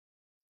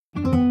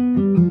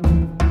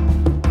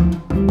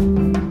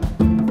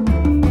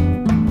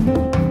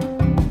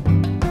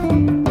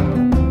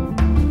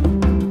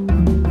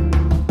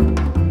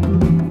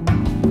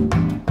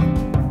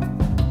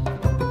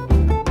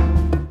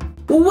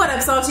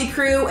Chelsea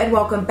crew, and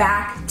welcome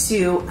back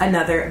to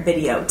another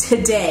video.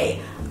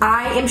 Today,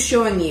 I am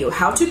showing you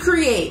how to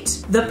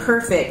create the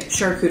perfect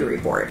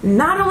charcuterie board.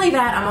 Not only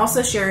that, I'm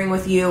also sharing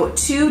with you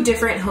 2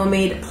 different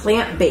homemade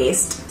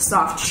plant-based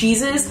soft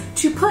cheeses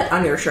to put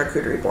on your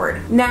charcuterie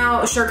board.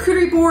 Now,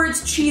 charcuterie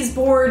boards, cheese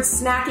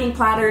boards, snacking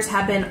platters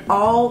have been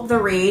all the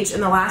rage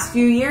in the last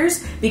few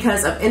years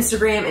because of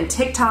Instagram and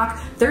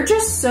TikTok. They're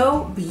just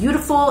so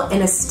beautiful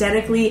and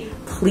aesthetically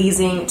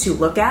pleasing to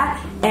look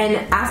at. And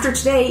after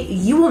today,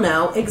 you will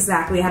know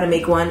exactly how to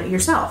make one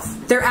yourself.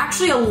 They're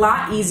actually a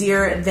lot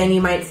easier than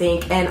you might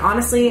think, and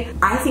honestly,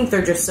 I think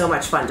they're just so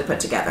much fun to put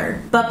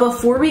together. But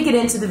before we get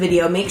into the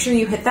video, make sure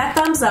you hit that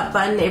thumbs up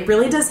button. It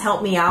really does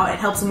help me out. It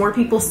helps more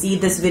people see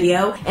this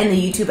video in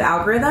the YouTube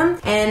algorithm.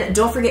 And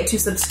don't forget to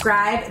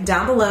subscribe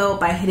down below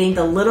by hitting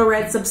the little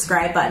red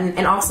subscribe button,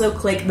 and also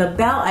click the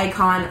bell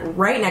icon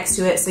right next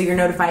to it so you're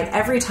notified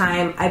every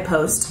time I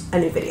post a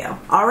new video.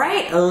 All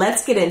right,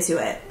 let's get into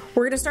it.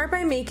 We're gonna start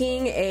by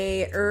making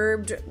a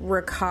herbed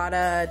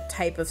ricotta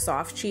type of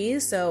soft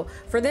cheese. So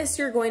for this,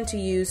 you're going to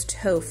use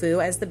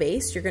tofu as the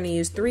base. You're gonna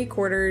use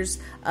 3/4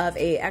 of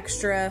a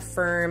extra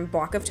firm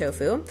block of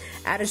tofu.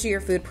 Add it to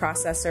your food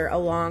processor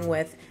along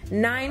with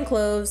 9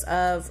 cloves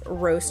of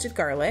roasted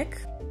garlic,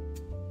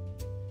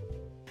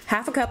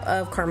 half a cup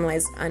of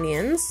caramelized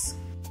onions,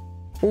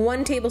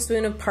 1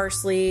 tablespoon of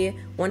parsley,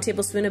 1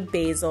 tablespoon of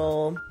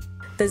basil,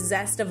 the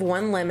zest of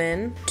 1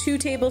 lemon, 2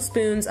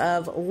 tablespoons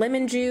of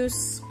lemon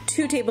juice,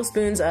 2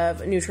 tablespoons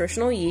of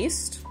nutritional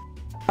yeast,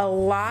 a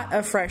lot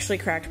of freshly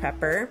cracked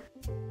pepper,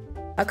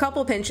 a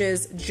couple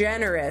pinches,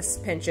 generous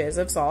pinches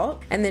of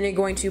salt, and then you're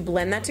going to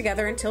blend that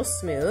together until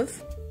smooth.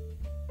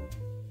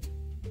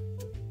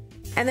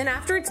 And then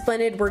after it's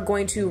blended, we're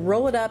going to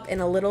roll it up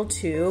in a little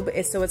tube,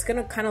 so it's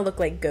gonna kind of look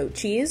like goat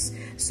cheese.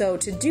 So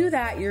to do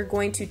that, you're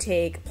going to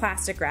take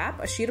plastic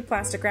wrap, a sheet of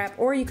plastic wrap,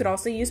 or you could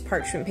also use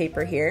parchment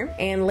paper here,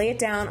 and lay it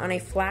down on a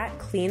flat,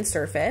 clean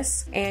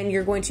surface. And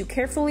you're going to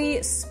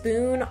carefully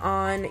spoon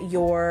on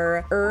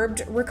your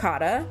herbed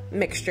ricotta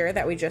mixture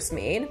that we just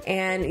made,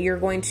 and you're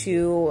going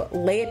to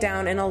lay it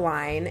down in a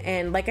line.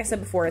 And like I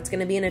said before, it's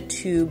gonna be in a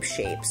tube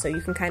shape, so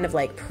you can kind of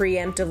like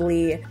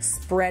preemptively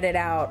spread it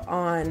out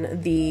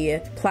on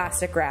the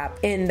plastic wrap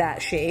in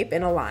that shape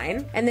in a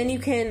line, and then you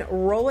can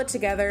roll it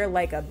together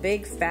like a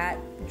big fat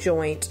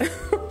joint.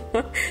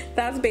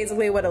 That's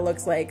basically what it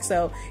looks like.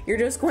 So you're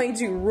just going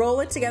to roll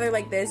it together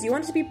like this. You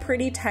want it to be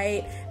pretty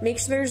tight. Make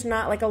sure there's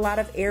not like a lot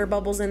of air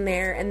bubbles in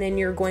there, and then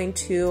you're going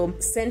to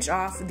cinch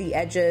off the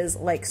edges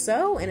like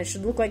so, and it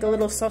should look like a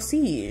little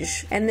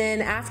sausage. And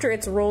then after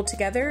it's rolled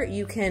together,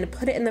 you can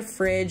put it in the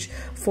fridge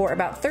for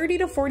about 30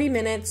 to 40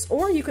 minutes,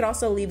 or you could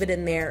also leave it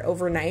in there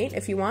overnight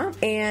if you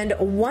want. And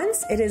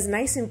once it is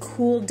nice and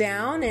cooled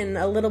down and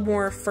a little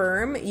more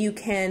firm, you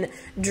can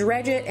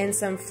dredge it in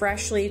some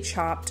freshly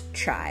chopped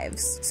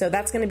chives. So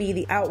that's gonna be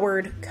the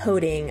outward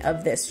coating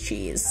of this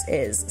cheese,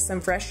 is some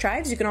fresh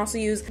chives. You can also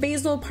use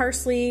basil,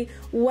 parsley,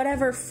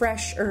 whatever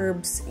fresh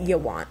herbs you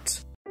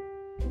want.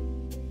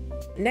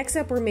 Next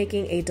up, we're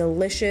making a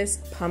delicious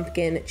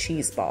pumpkin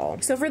cheese ball.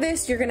 So for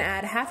this, you're gonna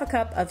add half a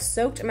cup of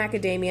soaked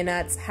macadamia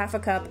nuts, half a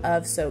cup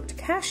of soaked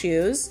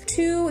cashews,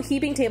 2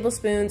 heaping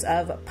tablespoons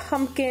of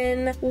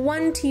pumpkin,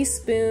 1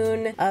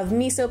 teaspoon of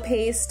miso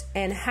paste,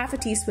 and half a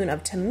teaspoon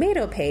of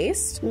tomato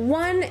paste,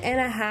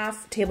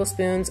 1.5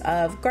 tablespoons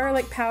of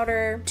garlic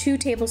powder, 2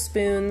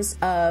 tablespoons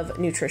of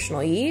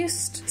nutritional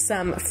yeast,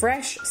 some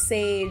fresh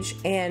sage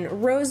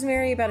and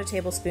rosemary, about a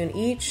tablespoon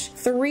each,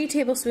 3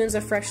 tablespoons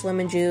of fresh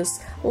lemon juice,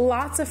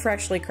 lots of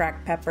freshly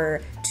cracked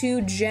pepper,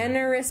 2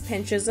 generous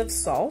pinches of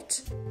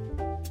salt.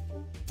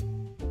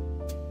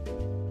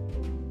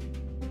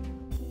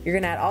 You're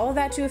gonna add all of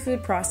that to a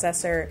food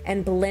processor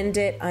and blend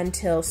it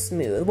until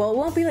smooth. Well, it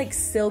won't be like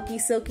silky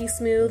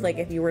smooth like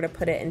if you were to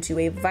put it into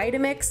a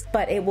Vitamix,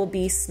 but it will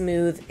be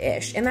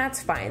smooth-ish, and that's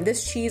fine.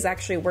 This cheese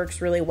actually works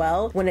really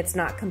well when it's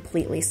not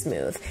completely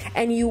smooth.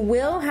 And you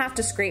will have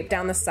to scrape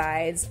down the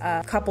sides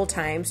a couple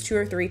times, 2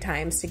 or 3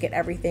 times, to get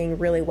everything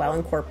really well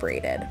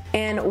incorporated.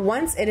 And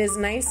once it is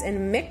nice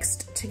and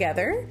mixed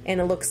together and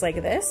it looks like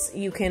this,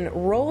 you can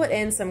roll it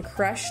in some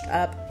crushed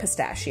up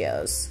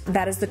pistachios.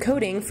 That is the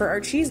coating for our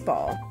cheese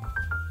ball.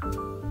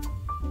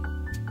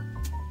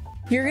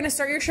 You're gonna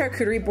start your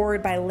charcuterie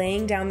board by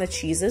laying down the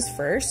cheeses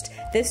first.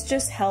 This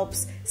just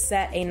helps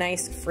set a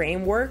nice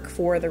framework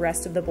for the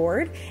rest of the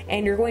board.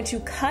 And you're going to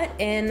cut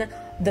in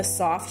the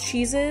soft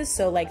cheeses,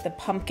 so like the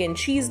pumpkin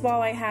cheese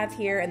ball I have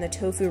here and the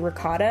tofu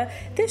ricotta.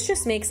 This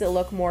just makes it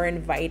look more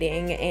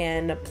inviting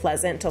and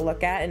pleasant to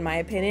look at, in my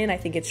opinion. I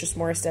think it's just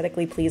more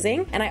aesthetically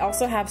pleasing. And I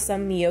also have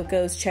some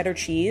Miyoko's cheddar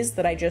cheese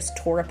that I just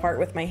tore apart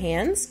with my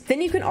hands.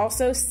 Then you can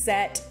also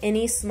set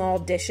any small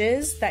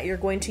dishes that you're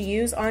going to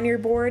use on your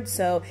board,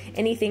 so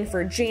anything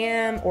for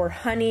jam or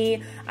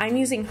honey. I'm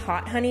using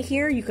hot honey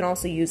here. You can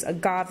also use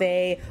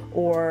agave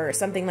or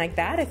something like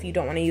that if you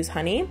don't want to use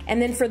honey.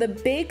 And then for the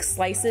big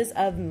slices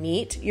of of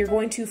meat, you're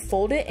going to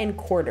fold it in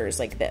quarters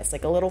like this,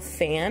 like a little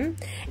fan,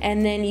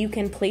 and then you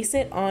can place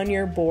it on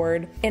your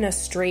board in a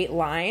straight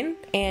line,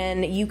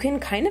 and you can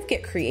kind of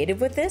get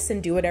creative with this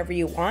and do whatever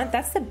you want.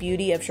 That's the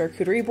beauty of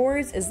charcuterie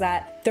boards, is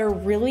that they're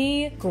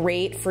really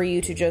great for you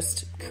to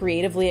just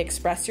creatively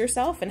express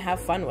yourself and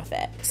have fun with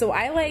it. So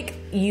I like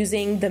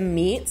using the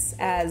meats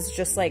as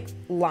just like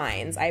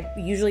lines. I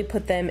usually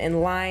put them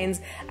in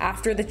lines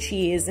after the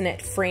cheese, and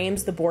it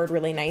frames the board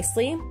really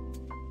nicely.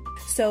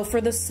 So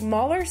for the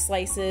smaller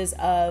slices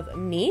of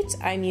meat,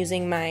 I'm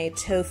using my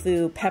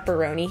tofu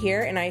pepperoni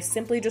here, and I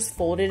simply just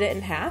folded it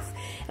in half,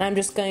 and I'm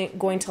just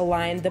going to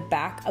line the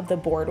back of the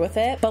board with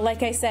it. But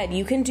like I said,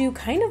 you can do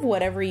kind of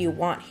whatever you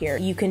want here.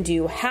 You can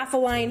do half a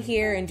line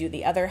here and do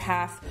the other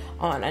half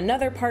on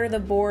another part of the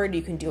board.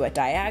 You can do it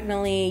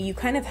diagonally. You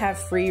kind of have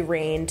free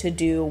reign to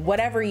do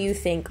whatever you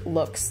think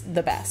looks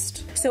the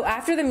best. So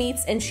after the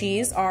meats and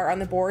cheese are on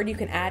the board, you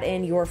can add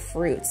in your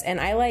fruits, and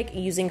I like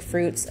using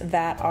fruits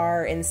that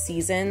are in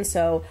season.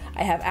 So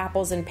I have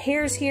apples and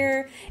pears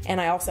here, and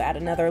I also add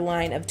another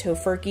line of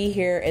tofurkey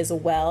here as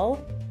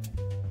well.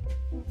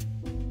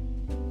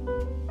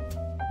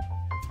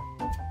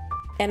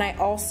 And I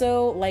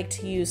also like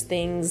to use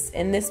things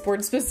in this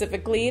board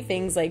specifically,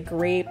 things like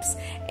grapes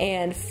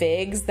and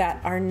figs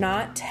that are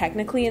not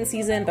technically in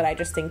season, but I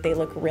just think they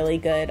look really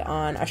good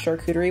on a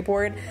charcuterie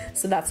board.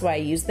 So that's why I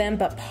use them.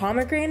 But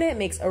pomegranate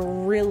makes a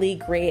really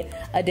great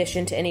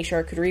addition to any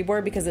charcuterie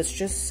board because it's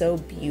just so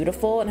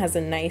beautiful and has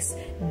a nice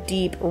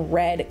deep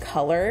red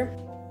color.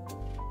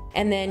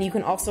 And then you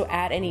can also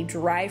add any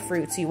dry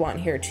fruits you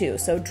want here too.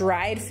 So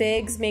dried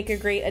figs make a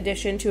great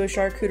addition to a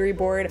charcuterie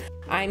board.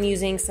 I'm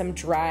using some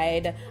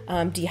dried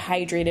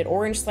dehydrated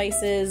orange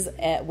slices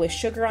with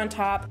sugar on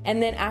top.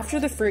 And then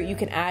after the fruit, you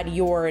can add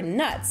your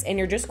nuts, and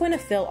you're just going to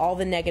fill all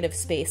the negative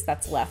space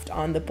that's left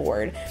on the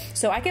board.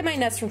 So I get my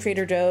nuts from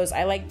Trader Joe's.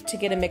 I like to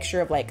get a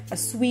mixture of like a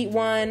sweet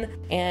one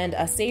and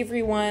a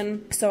savory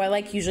one. So I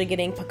like usually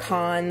getting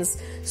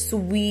pecans,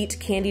 sweet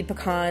candied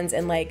pecans,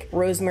 and like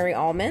rosemary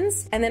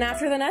almonds. And then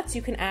after the nuts,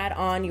 you can add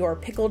on your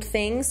pickled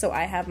things. So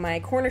I have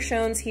my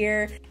cornichons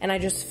here, and I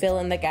just fill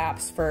in the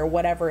gaps for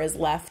whatever is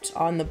left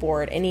on the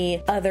board, any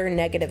other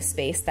negative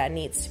space that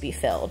needs to be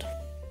filled.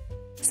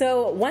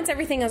 So once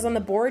everything is on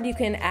the board, you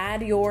can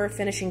add your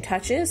finishing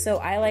touches. So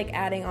I like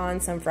adding on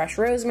some fresh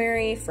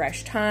rosemary,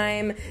 fresh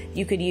thyme.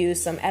 You could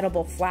use some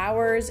edible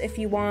flowers if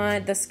you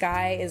want. The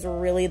sky is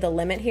really the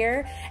limit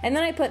here. And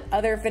then I put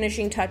other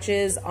finishing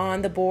touches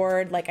on the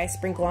board, like I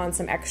sprinkle on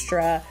some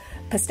extra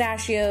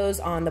pistachios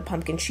on the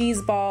pumpkin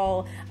cheese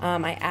ball.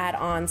 I add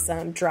on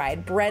some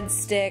dried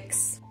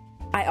breadsticks.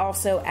 I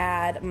also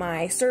add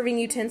my serving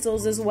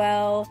utensils as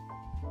well.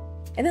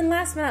 And then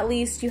last but not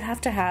least, you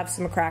have to have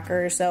some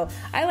crackers. So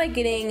I like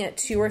getting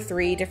 2 or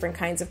 3 different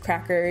kinds of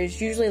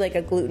crackers, usually like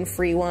a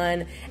gluten-free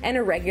one and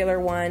a regular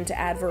one to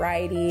add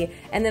variety.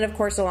 And then of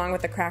course, along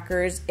with the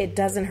crackers, it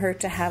doesn't hurt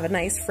to have a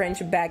nice French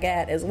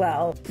baguette as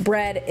well.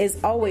 Bread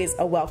is always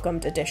a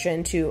welcomed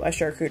addition to a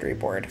charcuterie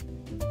board.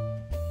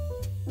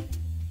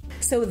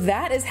 So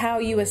that is how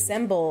you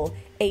assemble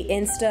a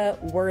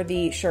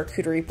Insta-worthy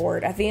charcuterie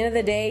board. At the end of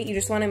the day, you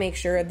just want to make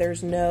sure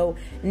there's no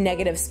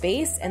negative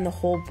space and the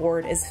whole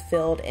board is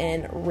filled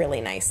in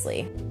really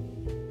nicely.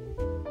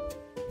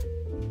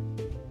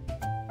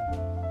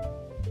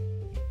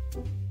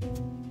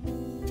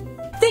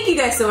 Thank you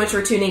guys so much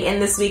for tuning in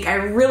this week. I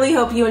really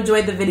hope you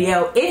enjoyed the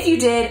video. If you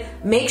did,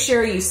 make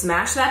sure you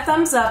smash that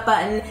thumbs up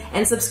button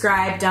and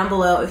subscribe down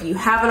below if you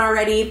haven't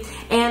already.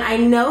 And I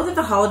know that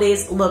the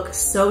holidays look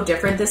so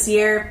different this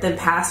year than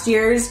past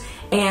years,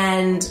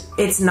 and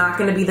it's not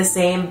gonna be the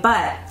same,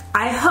 but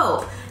I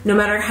hope no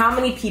matter how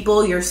many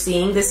people you're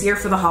seeing this year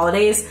for the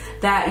holidays,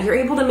 that you're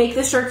able to make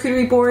this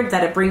charcuterie board,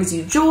 that it brings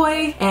you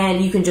joy,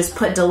 and you can just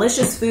put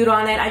delicious food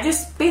on it.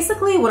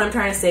 Basically what I'm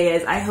trying to say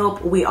is I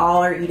hope we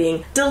all are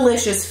eating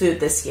delicious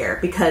food this year,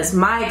 because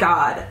my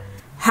God,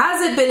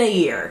 has it been a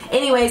year?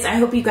 Anyways, I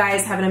hope you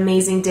guys have an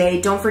amazing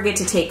day. Don't forget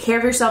to take care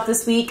of yourself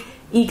this week,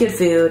 eat good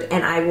food,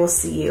 and I will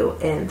see you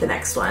in the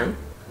next one.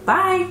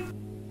 Bye!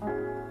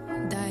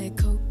 Diet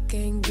Coke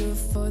ain't good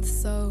for the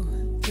soul.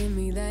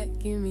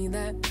 Give me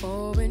that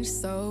orange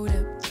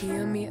soda.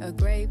 Give me a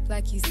grape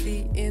like you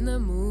see in the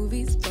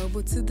movies.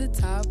 Bubble to the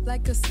top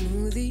like a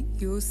smoothie,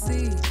 you'll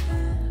see.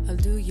 I'll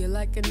do you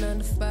like a 9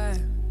 to 5.